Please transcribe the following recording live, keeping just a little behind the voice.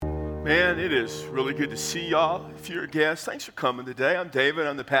Man, it is really good to see y'all. If you're a guest, thanks for coming today. I'm David,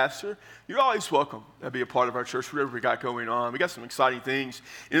 I'm the pastor. You're always welcome to be a part of our church, whatever we got going on. We got some exciting things.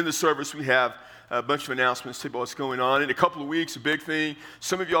 In the service, we have a bunch of announcements about what's going on. In a couple of weeks, a big thing.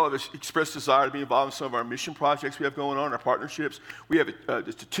 Some of y'all have expressed desire to be involved in some of our mission projects we have going on, our partnerships. We have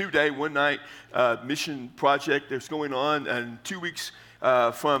just a 2-day, 1-night mission project that's going on, and 2 weeks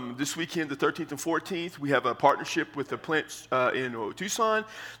from this weekend, the 13th and 14th, we have a partnership with the plant in Tucson.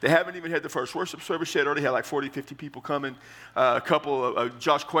 They haven't even had the first worship service yet. Already had like 40, 50 people coming. A couple of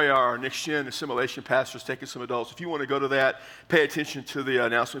Josh Cuellar, our next gen assimilation pastor, is taking some adults. If you want to go to that, pay attention to the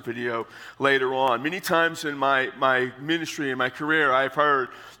announcement video later on. Many times in my ministry and my career, I've heard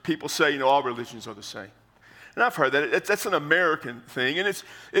people say, all religions are the same. And I've heard that. That's an American thing, and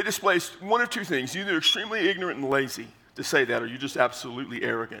it displays one of two things. You're either extremely ignorant and lazy to say that, or you're just absolutely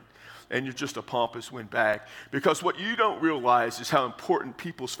arrogant, and you're just a pompous windbag. Because what you don't realize is how important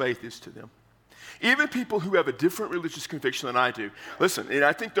people's faith is to them. Even people who have a different religious conviction than I do. Listen, and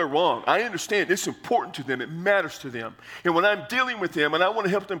I think they're wrong. I understand it's important to them. It matters to them. And when I'm dealing with them and I want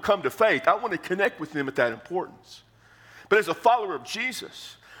to help them come to faith, I want to connect with them at that importance. But as a follower of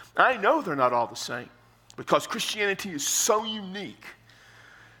Jesus, I know they're not all the same, because Christianity is so unique,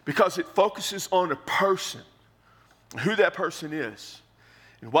 because it focuses on a person, who that person is,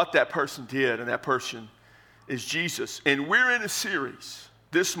 and what that person did, and that person is Jesus. And we're in a series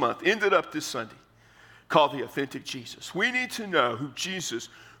this month, ended up this Sunday, called The Authentic Jesus. We need to know who Jesus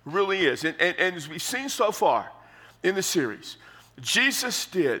really is. And as we've seen so far in the series, Jesus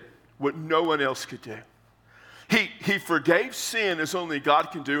did what no one else could do. He forgave sin as only God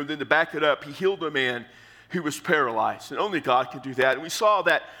can do, and then to back it up, he healed a man who was paralyzed, and only God can do that. And we saw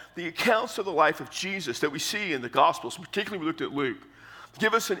that the accounts of the life of Jesus that we see in the Gospels, particularly we looked at Luke,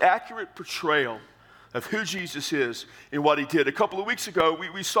 give us an accurate portrayal of who Jesus is and what he did. A couple of weeks ago,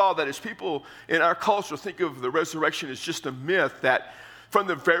 we saw that as people in our culture think of the resurrection as just a myth, that from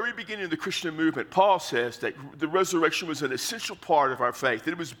the very beginning of the Christian movement, Paul says that the resurrection was an essential part of our faith,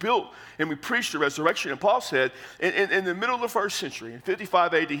 that it was built, and we preached the resurrection. And Paul said, in the middle of the first century, in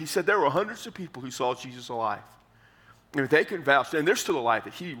 55 AD, he said there were hundreds of people who saw Jesus alive. And they can vouch, and they're still alive,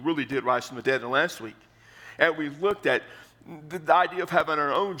 that he really did rise from the dead. And last week, and we looked at the idea of having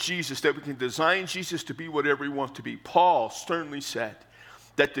our own Jesus, that we can design Jesus to be whatever we want to be. Paul sternly said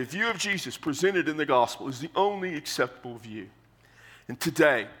that the view of Jesus presented in the gospel is the only acceptable view. And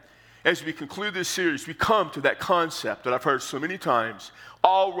today, as we conclude this series, we come to that concept that I've heard so many times: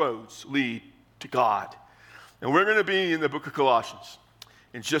 all roads lead to God. And we're going to be in the book of Colossians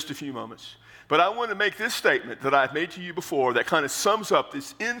in just a few moments. But I want to make this statement that I've made to you before that kind of sums up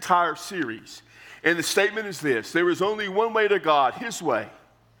this entire series. And the statement is this: there is only one way to God, his way.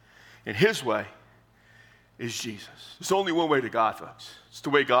 And his way is Jesus. There's only one way to God, folks. It's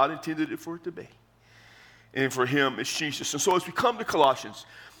the way God intended it for it to be. And for him, it's Jesus. And so as we come to Colossians,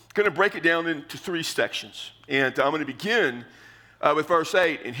 I'm going to break it down into 3 sections. And I'm going to begin with verse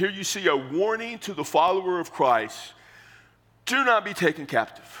 8. And here you see a warning to the follower of Christ: do not be taken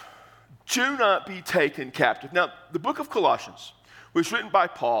captive. Do not be taken captive. Now, the book of Colossians was written by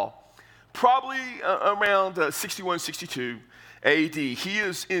Paul probably around 61, 62 AD. He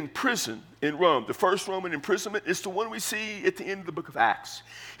is in prison in Rome. The first Roman imprisonment is the one we see at the end of the book of Acts.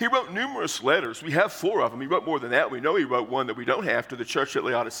 He wrote numerous letters. We have 4 of them. He wrote more than that. We know he wrote one that we don't have, to the church at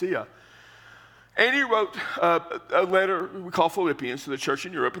Laodicea. And he wrote a letter we call Philippians to the church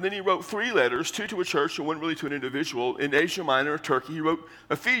in Europe. And then he wrote 3 letters, 2 to a church and 1 really to an individual in Asia Minor, Turkey. He wrote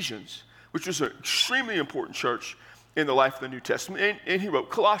Ephesians, which was an extremely important church in the life of the New Testament, and he wrote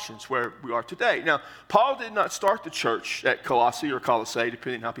Colossians, where we are today. Now, Paul did not start the church at Colossae or Colossae,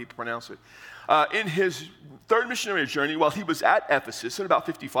 depending on how people pronounce it. In his 3rd missionary journey, while he was at Ephesus in about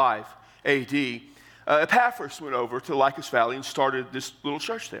 55 AD, Epaphras went over to Lycus Valley and started this little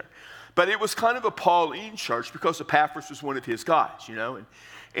church there. But it was kind of a Pauline church because Epaphras was one of his guys,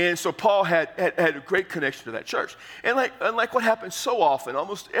 And so Paul had a great connection to that church. And like what happens so often,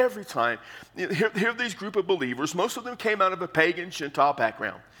 almost every time, here are these group of believers. Most of them came out of a pagan Gentile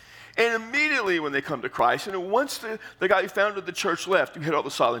background. And immediately when they come to Christ, and once the guy who founded the church left, you had all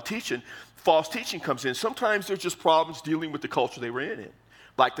the silent teaching, false teaching comes in. Sometimes there's just problems dealing with the culture they were in.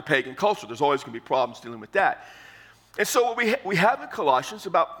 Like the pagan culture, there's always going to be problems dealing with that. And so what we have in Colossians,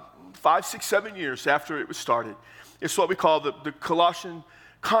 about 5, 6, 7 years after it was started, is what we call the Colossian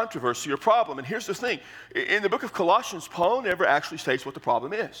controversy or problem. And here's the thing: in the book of Colossians, Paul never actually states what the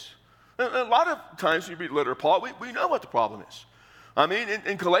problem is. A lot of times when you read the letter of Paul, we know what the problem is. I mean,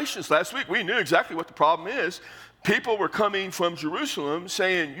 in Galatians last week, we knew exactly what the problem is. People were coming from Jerusalem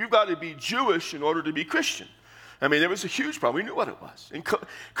saying, you've got to be Jewish in order to be Christian. I mean, it was a huge problem. We knew what it was. In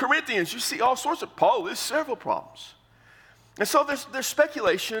Corinthians, you see all sorts of, Paul lists several problems. And so there's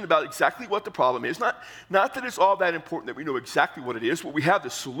speculation about exactly what the problem is. Not that it's all that important that we know exactly what it is, but we have the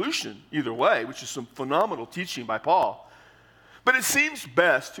solution either way, which is some phenomenal teaching by Paul. But it seems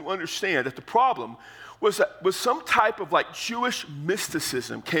best to understand that the problem was some type of like Jewish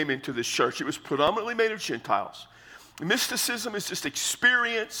mysticism came into this church. It was predominantly made of Gentiles. Mysticism is just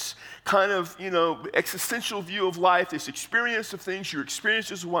experience, kind of, existential view of life, this experience of things, your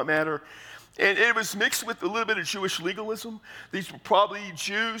experiences are what matter. And it was mixed with a little bit of Jewish legalism. These were probably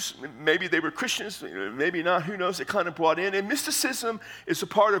Jews. Maybe they were Christians, maybe not, who knows. It kind of brought in. And mysticism is a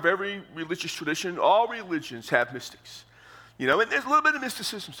part of every religious tradition. All religions have mystics. And there's a little bit of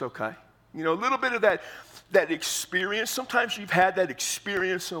mysticism's okay. A little bit of that experience. Sometimes you've had that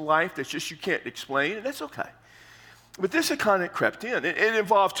experience in life that just you can't explain, and that's okay. But this had kind of crept in. It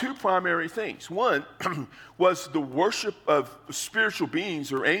involved two primary things. One was the worship of spiritual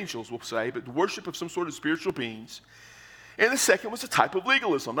beings, or angels, we'll say, but the worship of some sort of spiritual beings. And the second was a type of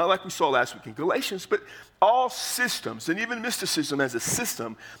legalism, not like we saw last week in Galatians, but all systems, and even mysticism as a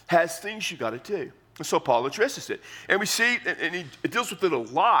system, has things you got to do. And so Paul addresses it. And we see, and he deals with it a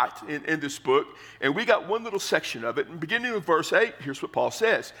lot in this book, and we got one little section of it. And beginning with verse 8, here's what Paul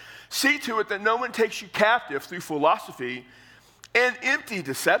says. See to it that no one takes you captive through philosophy and empty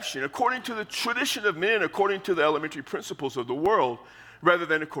deception, according to the tradition of men, according to the elementary principles of the world, rather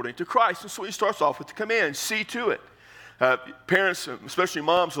than according to Christ. And so he starts off with the command, see to it. Parents, especially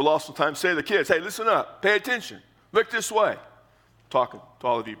moms, will oftentimes say to the kids, hey, listen up, pay attention, look this way. Talking to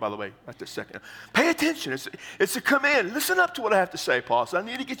all of you, by the way, right this second. Pay attention. It's a command. Listen up to what I have to say, Paul. So I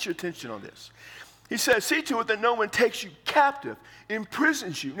need to get your attention on this. He says, see to it that no one takes you captive,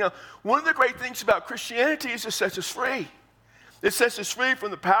 imprisons you. Now, one of the great things about Christianity is it sets us free. It sets us free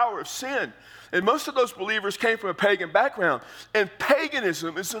from the power of sin. And most of those believers came from a pagan background. And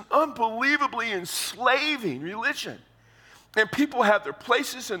paganism is an unbelievably enslaving religion. And people have their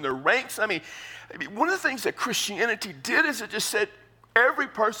places and their ranks. I mean, one of the things that Christianity did is it just said every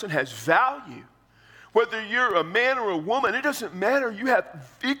person has value. Whether you're a man or a woman, it doesn't matter. You have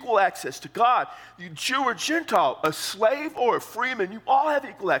equal access to God. You Jew or Gentile, a slave or a freeman, you all have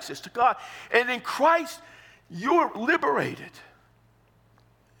equal access to God. And in Christ, you're liberated.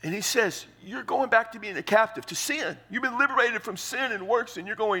 And he says, you're going back to being a captive to sin. You've been liberated from sin and works, and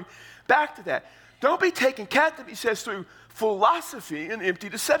you're going back to that. Don't be taken captive, he says, through philosophy and empty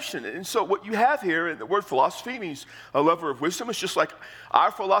deception. And so what you have here, and the word philosophy means a lover of wisdom. It's just like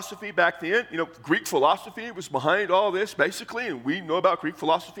our philosophy back then. Greek philosophy was behind all this, basically, and we know about Greek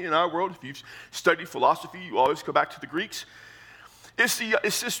philosophy in our world. If you've studied philosophy, you always go back to the Greeks. It's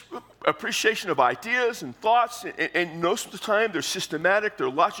this appreciation of ideas and thoughts, and most of the time they're systematic, they're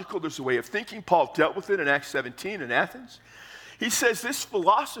logical, there's a way of thinking. Paul dealt with it in Acts 17 in Athens. He says this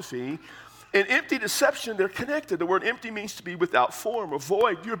philosophy and empty deception, they're connected. The word empty means to be without form or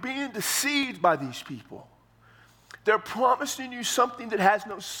void. You're being deceived by these people. They're promising you something that has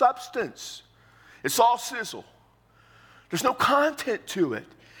no substance. It's all sizzle. There's no content to it.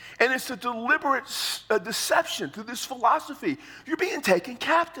 And it's a deliberate deception through this philosophy. You're being taken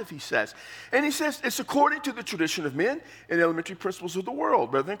captive, he says. And he says it's according to the tradition of men and elementary principles of the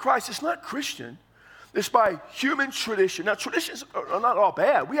world rather than Christ. It's not Christian. It's by human tradition. Now, traditions are not all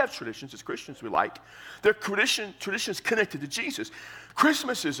bad. We have traditions as Christians we like. They're traditions connected to Jesus.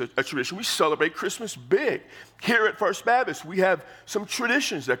 Christmas is a tradition. We celebrate Christmas big. Here at First Baptist, we have some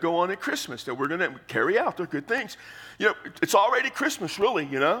traditions that go on at Christmas that we're going to carry out. They're good things. It's already Christmas, really,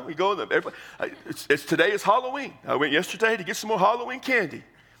 We go, today is Halloween. I went yesterday to get some more Halloween candy.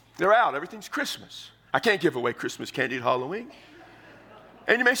 They're out. Everything's Christmas. I can't give away Christmas candy at Halloween.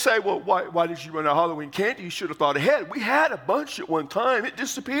 And you may say, well, why did you run out of Halloween candy? You should have thought ahead. We had a bunch at one time. It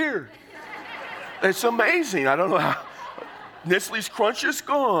disappeared. It's amazing. I don't know how. Nestle's Crunch is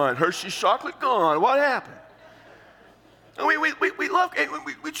gone. Hershey's chocolate gone. What happened? And we love, and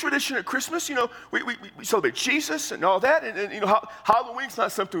we tradition at Christmas, we celebrate Jesus and all that. And Halloween's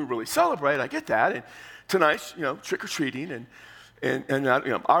not something we really celebrate. I get that. And tonight's, trick-or-treating. And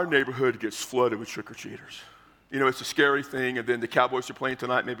our neighborhood gets flooded with trick-or-treaters. It's a scary thing, and then the Cowboys are playing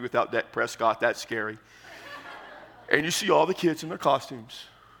tonight, maybe without Dak Prescott. That's scary. And you see all the kids in their costumes.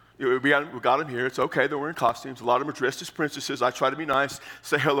 We got them here. It's okay. They're wearing costumes. A lot of them are dressed as princesses. I try to be nice,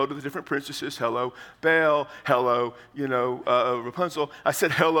 say hello to the different princesses. Hello, Belle. Hello, Rapunzel. I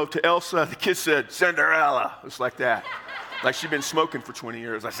said hello to Elsa. The kids said Cinderella. It's like that. Like she'd been smoking for 20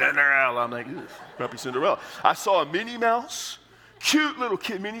 years. Like, Cinderella. I'm like, grumpy Cinderella. I saw a Minnie Mouse, cute little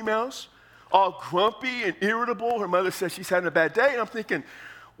kid Minnie Mouse, all grumpy and irritable. Her mother says she's having a bad day. And I'm thinking,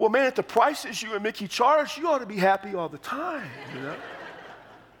 Well, man, at the prices you and Mickey charge, you ought to be happy all the time, you know?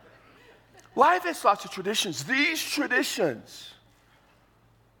 Life has lots of traditions. These traditions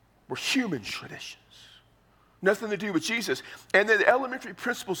were human traditions. Nothing to do with Jesus. And then the elementary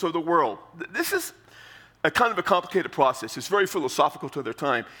principles of the world. This is a kind of a complicated process. It's very philosophical to their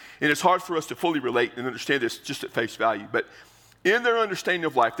time, and it's hard for us to fully relate and understand this just at face value. But in their understanding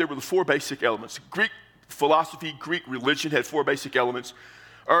of life, there were the four basic elements. Greek philosophy, Greek religion had four basic elements: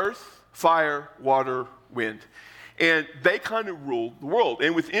 earth, fire, water, wind. And they kind of ruled the world.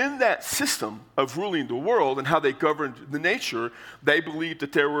 And within that system of ruling the world and how they governed the nature, they believed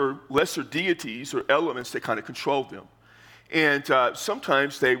that there were lesser deities or elements that kind of controlled them. And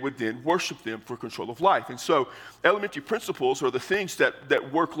sometimes they would then worship them for control of life. And so elementary principles are the things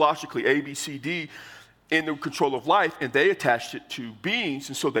that work logically, A, B, C, D, in the control of life, and they attached it to beings,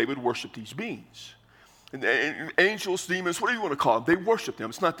 and so they would worship these beings. And angels, demons, whatever you want to call them, they worship them.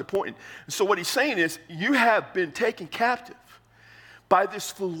 It's not the point. And so what he's saying is, you have been taken captive by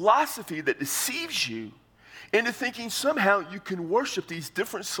this philosophy that deceives you into thinking somehow you can worship these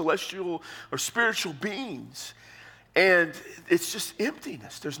different celestial or spiritual beings. And it's just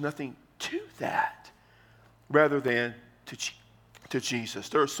emptiness. There's nothing to that rather than to Jesus.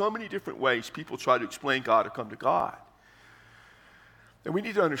 There are so many different ways people try to explain God or come to God. And we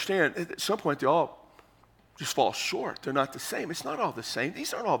need to understand, at some point, they all just fall short. They're not the same. It's not all the same.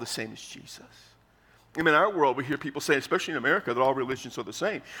 These aren't all the same as Jesus. I mean, in our world, we hear people say, especially in America, that all religions are the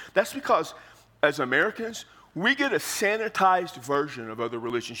same. That's because, as Americans, we get a sanitized version of other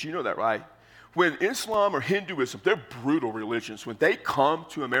religions. You know that, right? When Islam or Hinduism, they're brutal religions. When they come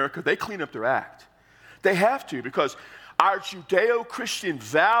to America, they clean up their act. They have to, because our Judeo-Christian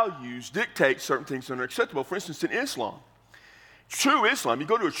values dictate certain things that are acceptable. For instance, in Islam, true Islam, you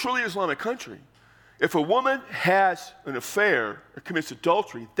go to a truly Islamic country, if a woman has an affair or commits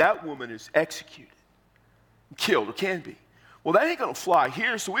adultery, that woman is executed, killed, or can be. Well, that ain't going to fly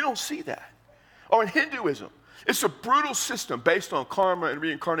here, so we don't see that. Or in Hinduism, it's a brutal system based on karma and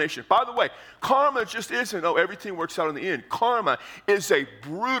reincarnation. By the way, karma just isn't, everything works out in the end. Karma is a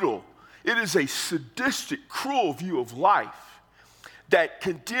brutal, it is a sadistic, cruel view of life that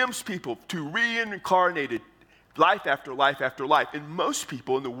condemns people to reincarnated life after life after life. And most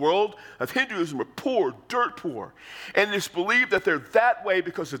people in the world of Hinduism are poor, dirt poor. And it's believed that they're that way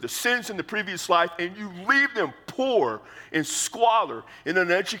because of the sins in the previous life, and you leave them poor and squalor and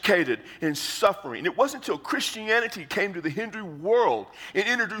uneducated and suffering. It wasn't until Christianity came to the Hindu world and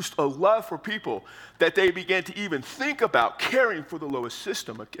introduced a love for people that they began to even think about caring for the lowest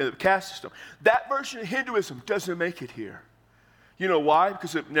system, a caste system. That version of Hinduism doesn't make it here. You know why?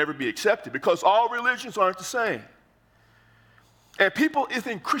 Because it would never be accepted. Because all religions aren't the same. And people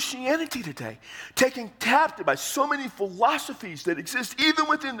within Christianity today, taken captive by so many philosophies that exist even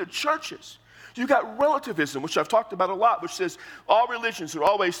within the churches. You got relativism, which I've talked about a lot, which says all religions are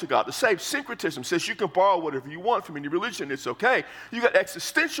always to God. The same syncretism says you can borrow whatever you want from any religion, it's okay. You got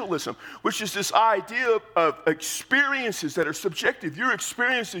existentialism, which is this idea of experiences that are subjective. Your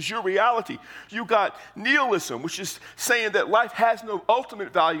experience is your reality. You got nihilism, which is saying that life has no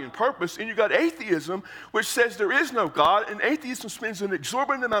ultimate value and purpose. And you got atheism, which says there is no God, and atheism spends an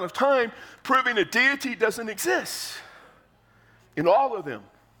exorbitant amount of time proving a deity doesn't exist. In all of them,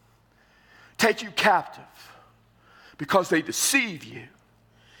 take you captive because they deceive you.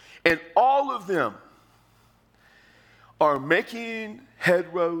 And all of them are making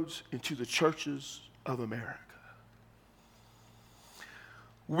headroads into the churches of America.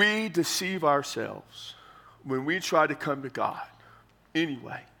 We deceive ourselves when we try to come to God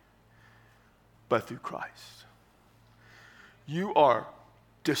anyway, but through Christ. You are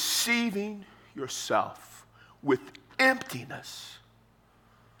deceiving yourself with emptiness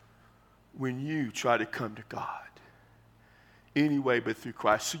when you try to come to God anyway but through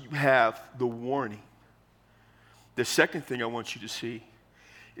Christ. So you have the warning. The second thing I want you to see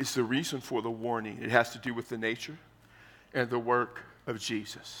is the reason for the warning. It has to do with the nature and the work of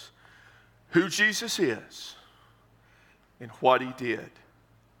Jesus. Who Jesus is and what he did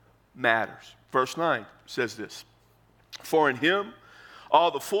matters. Verse 9 says this: "For in him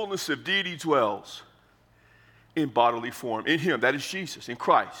all the fullness of deity dwells in bodily form." In him, that is Jesus, in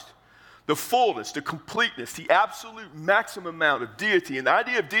Christ. The fullness, the completeness, the absolute maximum amount of deity. And the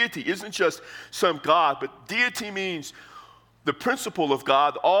idea of deity isn't just some God, but deity means the principle of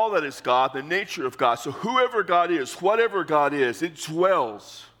God, all that is God, the nature of God. So whoever God is, whatever God is, it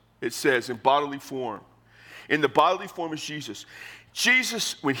dwells, it says, in bodily form. And the bodily form is Jesus.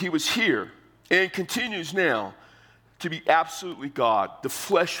 Jesus, when he was here, and continues now to be absolutely God, the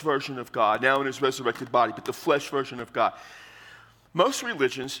flesh version of God, now in his resurrected body, but the flesh version of God. Most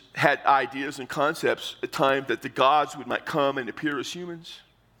religions had ideas and concepts at times that the gods might come and appear as humans.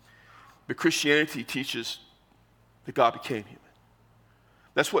 But Christianity teaches that God became human.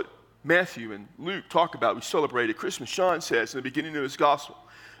 That's what Matthew and Luke talk about. We celebrate at Christmas. John says in the beginning of his gospel,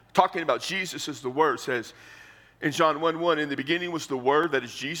 talking about Jesus as the Word, says in John 1:1, in the beginning was the Word, that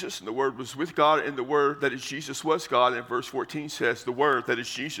is Jesus, and the Word was with God, and the Word, that is Jesus, was God. And verse 14 says, the Word, that is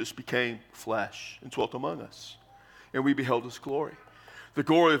Jesus, became flesh and dwelt among us. And we beheld his glory, the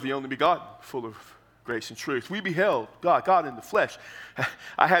glory of the only begotten, full of grace and truth. We beheld God in the flesh.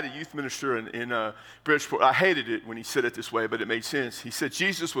 I had a youth minister in Bridgeport. I hated it when he said it this way, but it made sense. He said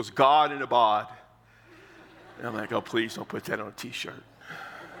Jesus was God in a bod. And I'm like, oh, please don't put that on a t-shirt.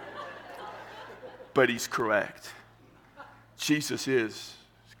 But he's correct. Jesus is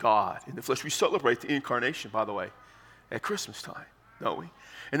God in the flesh. We celebrate the incarnation, by the way, at Christmas time, don't we?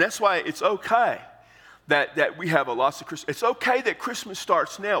 And that's why it's okay that we have a lots of Christmas. It's okay that Christmas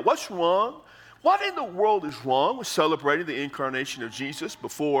starts now. What's wrong? What in the world is wrong with celebrating the incarnation of Jesus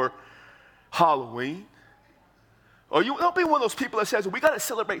before Halloween? Or you don't be one of those people that says, we got to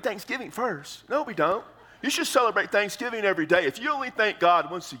celebrate Thanksgiving first. No, we don't. You should celebrate Thanksgiving every day. If you only thank God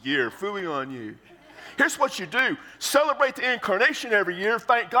once a year, phooey on you. Here's what you do. Celebrate the incarnation every year.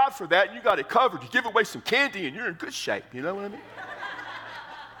 Thank God for that. And you got it covered. You give away some candy and you're in good shape. You know what I mean?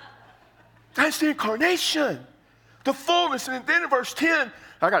 That's the incarnation, the fullness. And then in verse 10,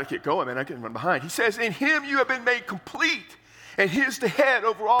 I got to keep going, man. I can't run behind. He says, in him you have been made complete, and he is the head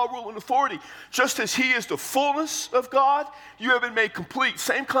over all rule and authority. Just as he is the fullness of God, you have been made complete.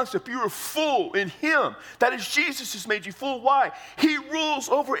 Same concept. You are full in him. That is, Jesus has made you full. Why? He rules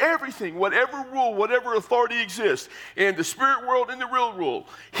over everything, whatever rule, whatever authority exists in the spirit world and the real world.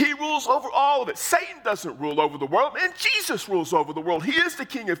 He rules over all of it. Satan doesn't rule over the world, and Jesus rules over the world. He is the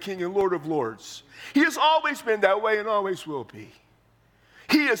King of kings and Lord of lords. He has always been that way and always will be.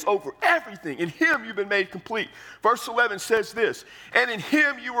 He is over everything. In him you've been made complete. Verse 11 says this, and in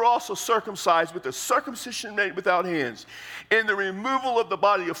him you were also circumcised with the circumcision made without hands, in the removal of the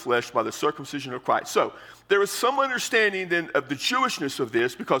body of flesh by the circumcision of Christ. So there is some understanding then of the Jewishness of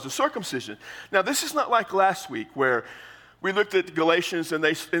this because of circumcision. Now this is not like last week where we looked at the Galatians and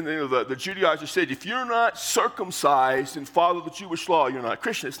the Judaizers said, if you're not circumcised and follow the Jewish law, you're not a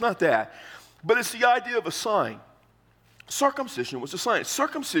Christian. It's not that. But it's the idea of a sign. Circumcision was a sign.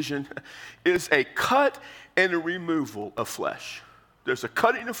 Circumcision is a cut and a removal of flesh. There's a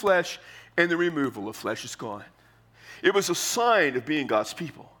cutting of flesh and the removal of flesh is gone. It was a sign of being God's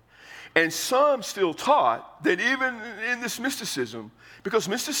people. And some still taught that even in this mysticism, because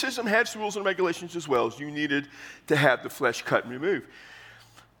mysticism had rules and regulations as well, as you needed to have the flesh cut and removed.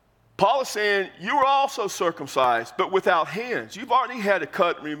 Paul is saying, you were also circumcised, but without hands. You've already had a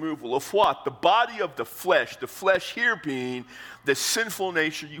cut and removal of what? The body of the flesh here being the sinful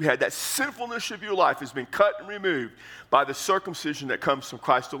nature you had. That sinfulness of your life has been cut and removed by the circumcision that comes from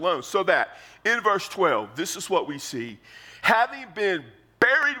Christ alone. So that, in verse 12, this is what we see. Having been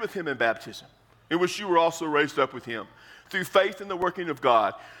buried with him in baptism, in which you were also raised up with him, through faith in the working of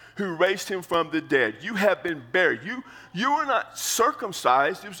God, who raised him from the dead. You have been buried. You were not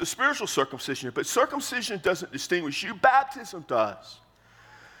circumcised. It was a spiritual circumcision, but circumcision doesn't distinguish you. Baptism does.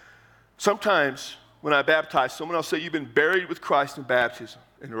 Sometimes when I baptize someone, I'll say, you've been buried with Christ in baptism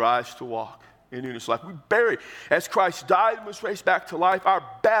and rise to walk in newness of life. We buried. As Christ died and was raised back to life, our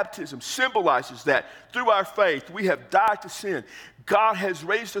baptism symbolizes that through our faith, we have died to sin. God has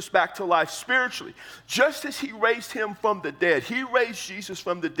raised us back to life spiritually. Just as he raised him from the dead, he raised Jesus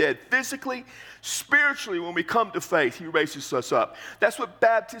from the dead physically, spiritually. When we come to faith, he raises us up. That's what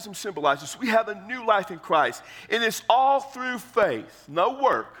baptism symbolizes. We have a new life in Christ, and it's all through faith, no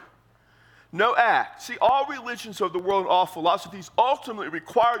work, no act. See, all religions of the world and all philosophies ultimately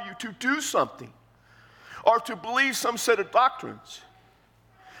require you to do something or to believe some set of doctrines.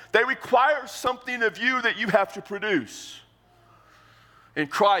 They require something of you that you have to produce. In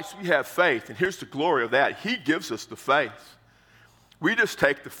Christ, we have faith, and here's the glory of that. He gives us the faith. We just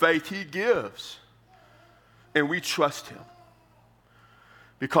take the faith he gives, and we trust him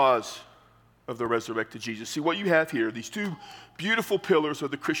because of the resurrected Jesus. See, what you have here, these two beautiful pillars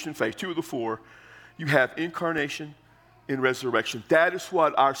of the Christian faith, two of the four, you have incarnation and resurrection. That is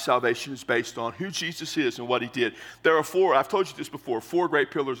what our salvation is based on, who Jesus is and what he did. There are four, I've told you this before, four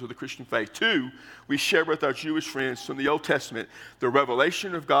great pillars of the Christian faith. Two, we share with our Jewish friends from the Old Testament, the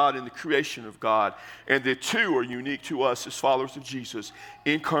revelation of God and the creation of God. And the two are unique to us as followers of Jesus,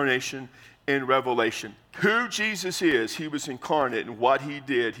 incarnation and revelation. Who Jesus is, he was incarnate, and what he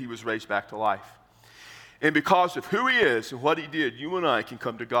did, he was raised back to life. And because of who he is and what he did, you and I can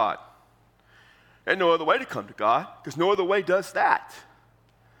come to God. And no other way to come to God, because no other way does that.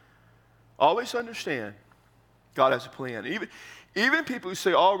 Always understand God has a plan. Even people who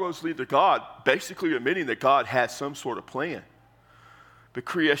say all roads lead to God, basically admitting that God has some sort of plan. But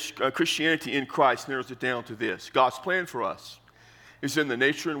Christianity in Christ narrows it down to this. God's plan for us is in the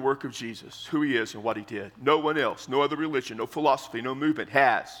nature and work of Jesus, who he is and what he did. No one else, no other religion, no philosophy, no movement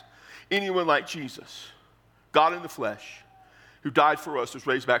has anyone like Jesus, God in the flesh, who died for us, was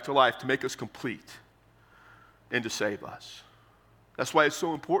raised back to life to make us complete and to save us. That's why it's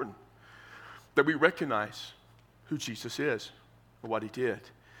so important that we recognize who Jesus is and what he did.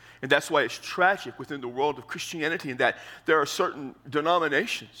 And that's why it's tragic within the world of Christianity in that there are certain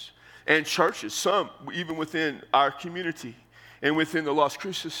denominations and churches, some even within our community and within the Las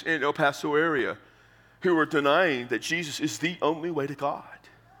Cruces and El Paso area, who are denying that Jesus is the only way to God.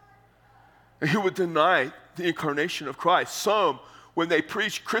 And who would deny the incarnation of Christ. Some, when they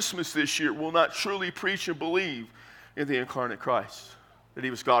preach Christmas this year, will not truly preach and believe in the incarnate Christ, that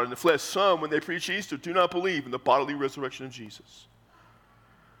he was God in the flesh. Some, when they preach Easter, do not believe in the bodily resurrection of Jesus.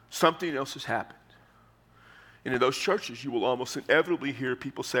 Something else has happened. And in those churches, you will almost inevitably hear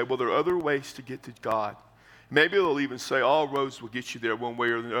people say, well, there are other ways to get to God. Maybe they'll even say all roads will get you there one way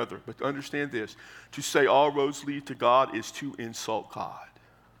or the other. But understand this, to say all roads lead to God is to insult God.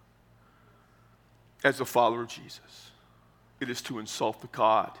 As a follower of Jesus, it is to insult the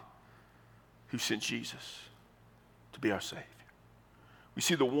God who sent Jesus to be our Savior. We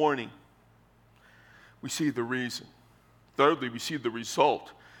see the warning. We see the reason. Thirdly, we see the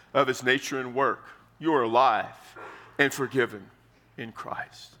result of his nature and work. You are alive and forgiven in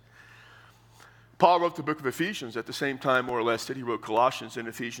Christ. Paul wrote the book of Ephesians at the same time, more or less, that he wrote Colossians. In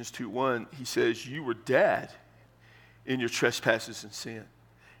Ephesians 2:1, he says, you were dead in your trespasses and sin.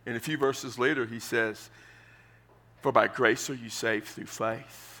 And a few verses later, he says, for by grace are you saved through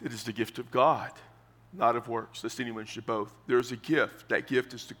faith. It is the gift of God, not of works, lest anyone should boast. There is a gift. That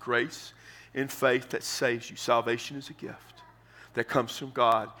gift is the grace and faith that saves you. Salvation is a gift that comes from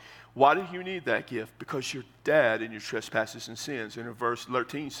God. Why do you need that gift? Because you're dead in your trespasses and sins. And in verse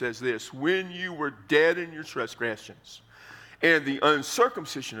 13 says this, when you were dead in your transgressions and the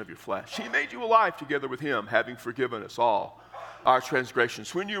uncircumcision of your flesh, he made you alive together with him, having forgiven us all our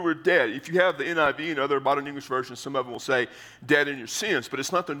transgressions. When you were dead, if you have the NIV and other modern English versions, some of them will say dead in your sins, but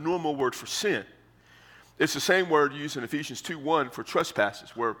it's not the normal word for sin. It's the same word used in Ephesians 2:1 for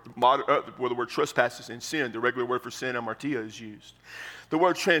trespasses, where the word trespasses and sin, the regular word for sin, amartia, is used. The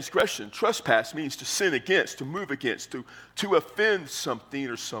word transgression, trespass, means to sin against, to move against, to offend something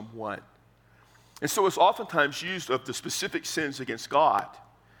or someone. And so it's oftentimes used of the specific sins against God.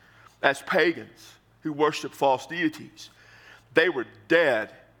 As pagans who worship false deities, they were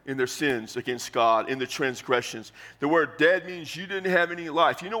dead in their sins against God, in their transgressions. The word dead means you didn't have any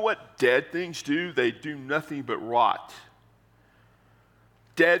life. You know what dead things do? They do nothing but rot.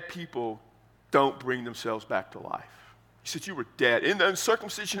 Dead people don't bring themselves back to life. He said you were dead in the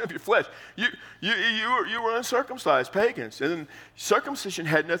uncircumcision of your flesh. You were uncircumcised, pagans. And circumcision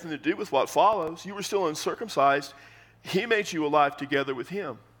had nothing to do with what follows. You were still uncircumcised. He made you alive together with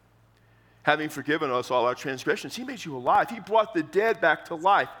him. Having forgiven us all our transgressions, he made you alive. He brought the dead back to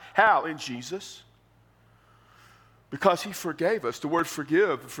life. How? In Jesus. Because he forgave us. The word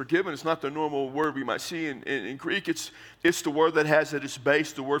forgiven is not the normal word we might see in Greek. It's the word that has at its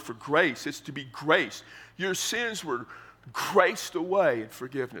base the word for grace. It's to be graced. Your sins were graced away in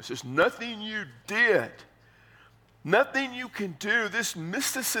forgiveness. There's nothing you did, nothing you can do. This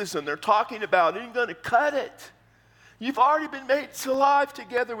mysticism they're talking about ain't going to cut it. You've already been made alive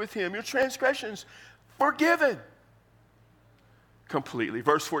together with him. Your transgressions forgiven completely.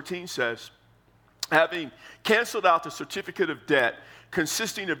 Verse 14 says, having canceled out the certificate of debt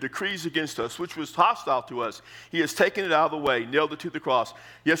consisting of decrees against us, which was hostile to us, he has taken it out of the way, nailed it to the cross.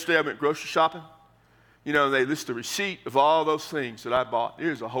 Yesterday I went grocery shopping. You know, they list the receipt of all those things that I bought.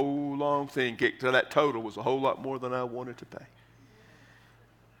 Here's a whole long thing. Get to that total was a whole lot more than I wanted to pay.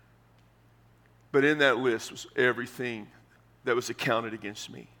 But in that list was everything that was accounted against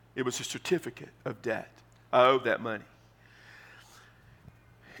me. It was a certificate of debt. I owed that money.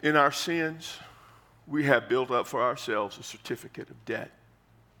 In our sins, we have built up for ourselves a certificate of debt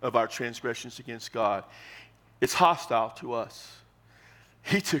of our transgressions against God. It's hostile to us.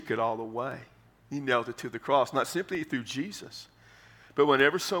 He took it all away. He nailed it to the cross, not simply through Jesus, but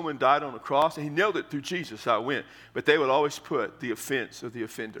whenever someone died on the cross, and he nailed it through Jesus, how it went, but they would always put the offense of the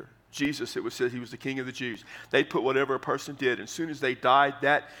offender. Jesus, it was said he was the king of the Jews. They'd put whatever a person did. And as soon as they died,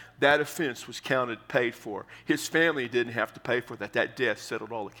 that offense was counted, paid for. His family didn't have to pay for that. That death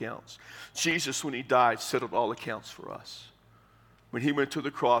settled all accounts. Jesus, when he died, settled all accounts for us. when he went to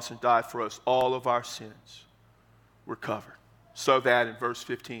the cross and died for us, all of our sins were covered. So that in verse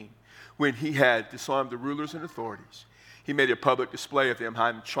 15, when he had disarmed the rulers and authorities, he made a public display of them,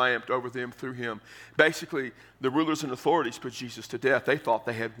 having triumphed over them through him. Basically, the rulers and authorities put Jesus to death. They thought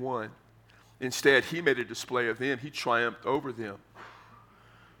they had won. Instead, he made a display of them. He triumphed over them.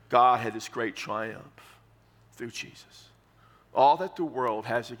 God had this great triumph through Jesus. All that the world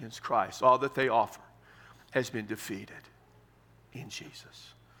has against Christ, all that they offer, has been defeated in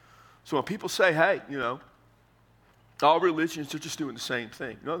Jesus. So when people say, hey, all religions are just doing the same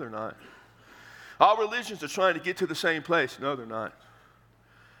thing. No, they're not. All religions are trying to get to the same place. No, they're not.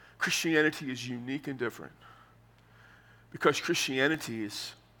 Christianity is unique and different because Christianity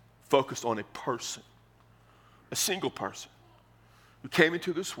is focused on a person, a single person who came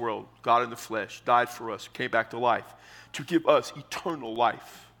into this world, God in the flesh, died for us, came back to life to give us eternal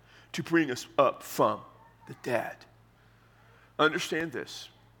life, to bring us up from the dead. Understand this.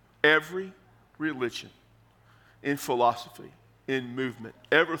 Every religion, in philosophy, in movement,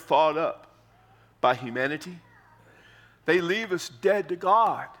 ever thought up by humanity, they leave us dead to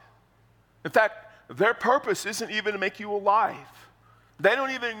God. In fact, their purpose isn't even to make you alive. They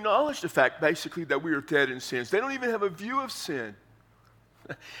don't even acknowledge the fact, basically, that we are dead in sins. They don't even have a view of sin.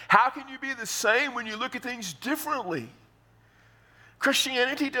 How can you be the same when you look at things differently?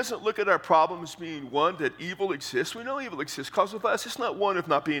 Christianity doesn't look at our problems being one, that evil exists. We know evil exists because of us. It's not one of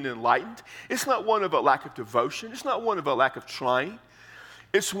not being enlightened. It's not one of a lack of devotion. It's not one of a lack of trying.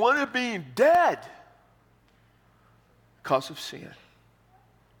 It's one of being dead because of sin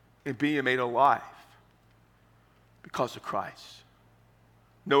and being made alive because of Christ.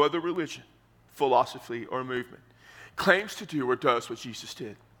 No other religion, philosophy, or movement claims to do or does what Jesus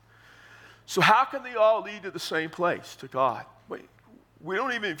did. So how can they all lead to the same place, to God? Wait, we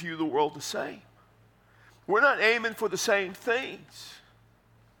don't even view the world the same. We're not aiming for the same things.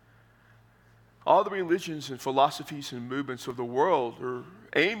 All the religions and philosophies and movements of the world are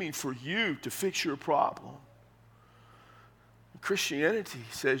aiming for you to fix your problem. Christianity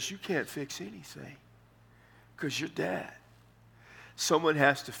says you can't fix anything because you're dead. Someone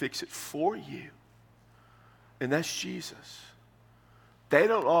has to fix it for you, and that's Jesus. They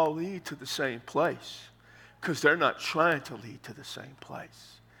don't all lead to the same place because they're not trying to lead to the same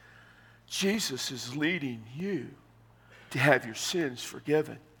place. Jesus is leading you to have your sins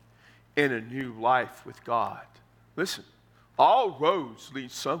forgiven and a new life with God. Listen, all roads lead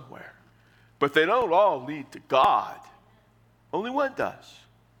somewhere, but they don't all lead to God. Only one does.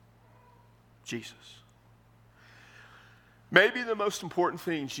 Jesus. Maybe the most important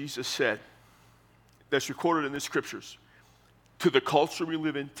thing Jesus said that's recorded in the scriptures to the culture we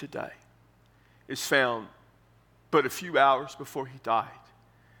live in today is found but a few hours before he died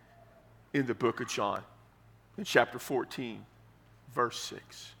in the book of John, in chapter 14, verse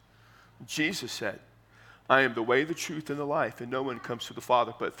 6. Jesus said, I am the way, the truth, and the life, and no one comes to the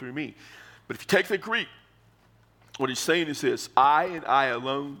Father but through me. But if you take the Greek, what he's saying is this: I and I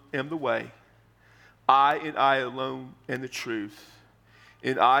alone am the way. I and I alone am the truth.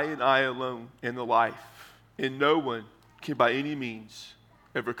 And I alone am the life. And no one can by any means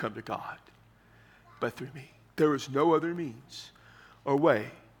ever come to God but through me. There is no other means or way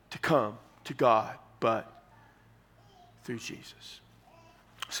to come to God but through Jesus.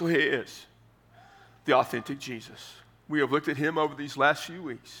 So here is the authentic Jesus. We have looked at him over these last few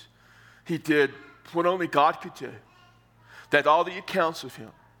weeks. He did what only God could do. That all the accounts of him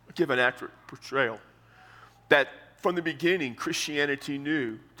give an accurate portrayal. That from the beginning, Christianity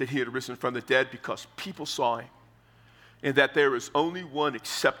knew that he had risen from the dead because people saw him. And that there is only one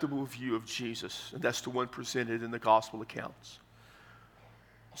acceptable view of Jesus, and that's the one presented in the gospel accounts.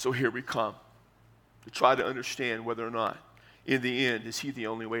 So here we come to try to understand whether or not, in the end, is he the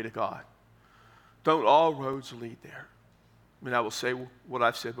only way to God? Don't all roads lead there? I mean, I will say what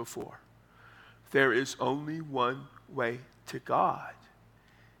I've said before. There is only one way to God.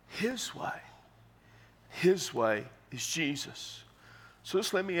 His way. His way is Jesus. So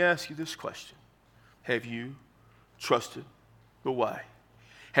just let me ask you this question. Have you trusted the way?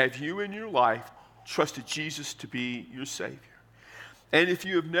 Have you in your life trusted Jesus to be your Savior? And if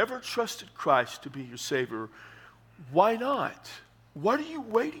you have never trusted Christ to be your Savior, why not? What are you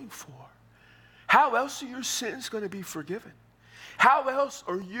waiting for? How else are your sins going to be forgiven? How else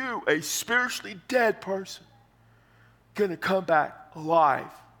are you, a spiritually dead person, going to come back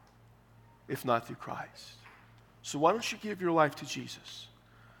alive if not through Christ? So why don't you give your life to Jesus?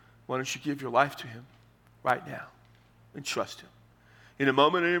 Why don't you give your life to him right now and trust him? In a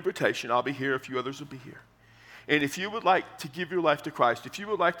moment of invitation, I'll be here. A few others will be here. And if you would like to give your life to Christ, if you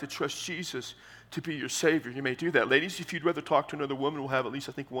would like to trust Jesus to be your Savior, you may do that. Ladies, if you'd rather talk to another woman, we'll have at least,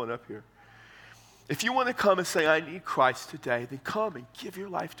 I think, one up here. If you want to come and say, I need Christ today, then come and give your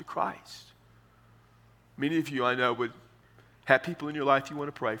life to Christ. Many of you, I know, would have people in your life you want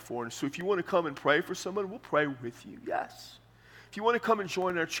to pray for. And so if you want to come and pray for someone, we'll pray with you, yes. If you want to come and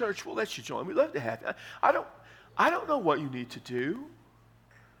join our church, we'll let you join. We'd love to have you. I don't know what you need to do,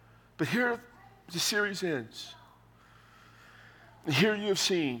 but here the series ends. And here you have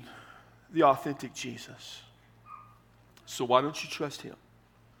seen the authentic Jesus. So why don't you trust him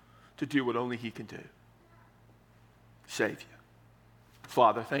to do what only he can do? Save you.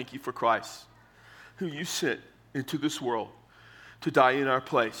 Father, thank you for Christ, who you sent into this world to die in our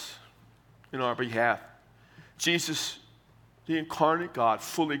place, in our behalf. Jesus, the incarnate God,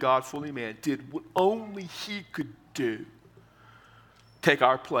 fully man, did what only he could do. Take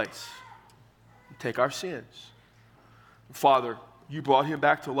our place, take our sins. Father, you brought him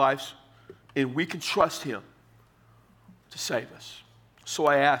back to life, and we can trust him to save us. So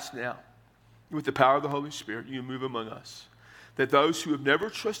I ask now, with the power of the Holy Spirit, you move among us, that those who have never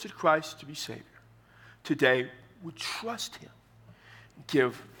trusted Christ to be Savior, today would trust him,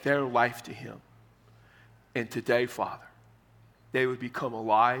 give their life to him. And today, Father, they would become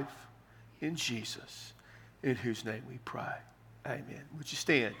alive in Jesus, in whose name we pray. Amen. Would you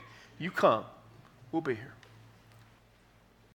stand? You come. We'll be here.